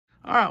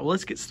All right, well,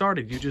 let's get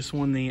started. You just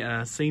won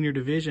the senior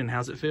division.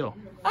 How's it feel?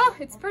 Oh,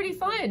 it's pretty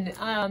fun.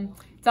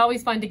 It's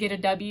always fun to get a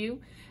W.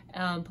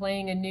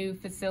 Playing a new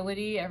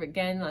facility.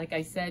 Again, like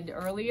I said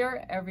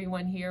earlier,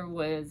 everyone here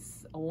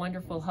was a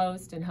wonderful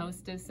host and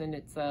hostess, and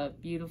it's a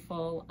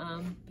beautiful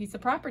piece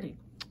of property.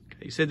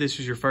 Okay, you said this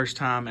was your first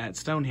time at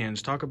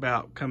Stonehenge. Talk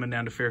about coming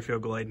down to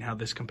Fairfield Glade and how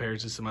this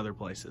compares to some other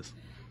places.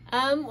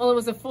 Well, it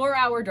was a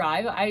 4-hour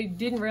drive. I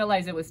didn't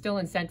realize it was still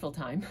in Central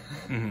Time,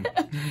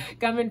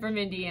 coming from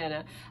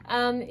Indiana.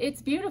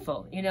 It's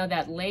beautiful. You know,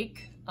 that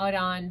lake out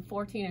on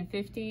 14 and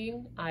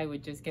 15, I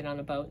would just get on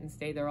a boat and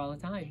stay there all the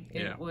time.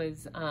 It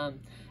was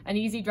an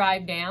easy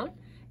drive down,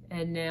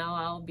 and now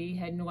I'll be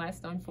heading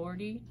west on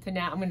 40 to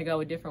now. I'm going to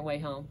go a different way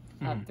home,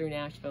 up through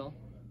Nashville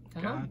to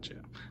home. Gotcha.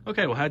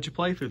 Okay, well, how'd you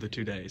play through the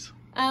 2 days?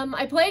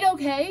 I played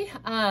okay.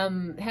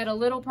 Had a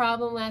little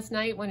problem last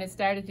night when it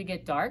started to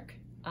get dark.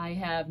 I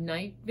have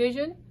night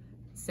vision,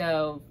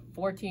 so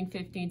 14,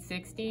 15,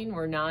 16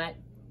 were not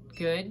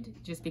good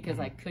just because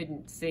I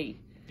couldn't see.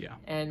 Yeah.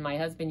 And my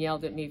husband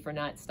yelled at me for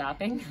not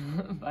stopping,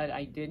 but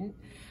I didn't.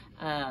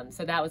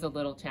 So that was a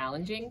little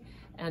challenging.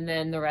 And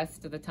then the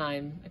rest of the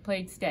time, I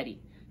played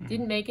steady.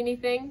 Didn't make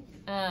anything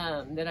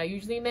that I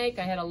usually make.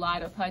 I had a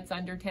lot of putts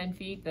under 10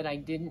 feet that I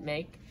didn't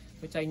make,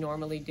 which I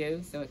normally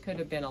do, so it could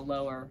have been a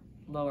lower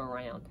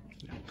round.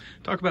 Yeah.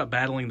 Talk about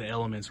battling the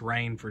elements,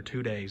 rain for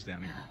 2 days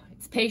down here.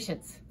 It's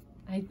patience.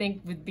 I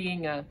think with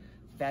being a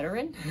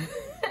veteran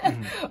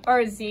or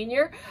a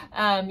senior,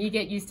 you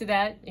get used to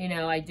that. You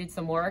know, I did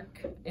some work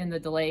in the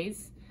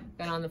delays,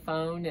 got on the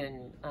phone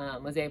and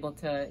was able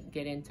to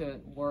get into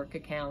work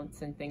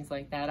accounts and things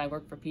like that. I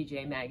work for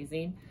PGA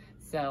Magazine,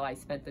 so I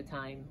spent the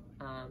time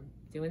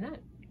doing that.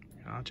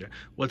 Gotcha.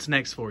 What's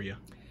next for you?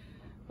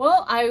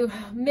 Well, I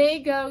may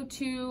go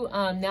to,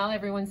 now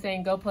everyone's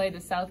saying go play the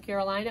South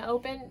Carolina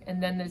Open,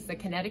 and then there's the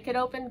Connecticut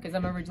Open, because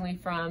I'm originally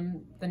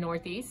from the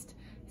Northeast,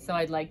 so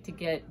I'd like to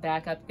get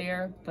back up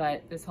there,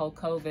 but this whole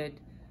COVID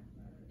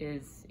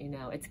is, you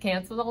know, it's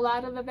canceled a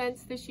lot of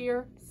events this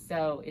year,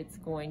 so it's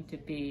going to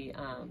be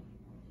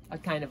a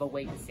kind of a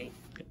wait and see.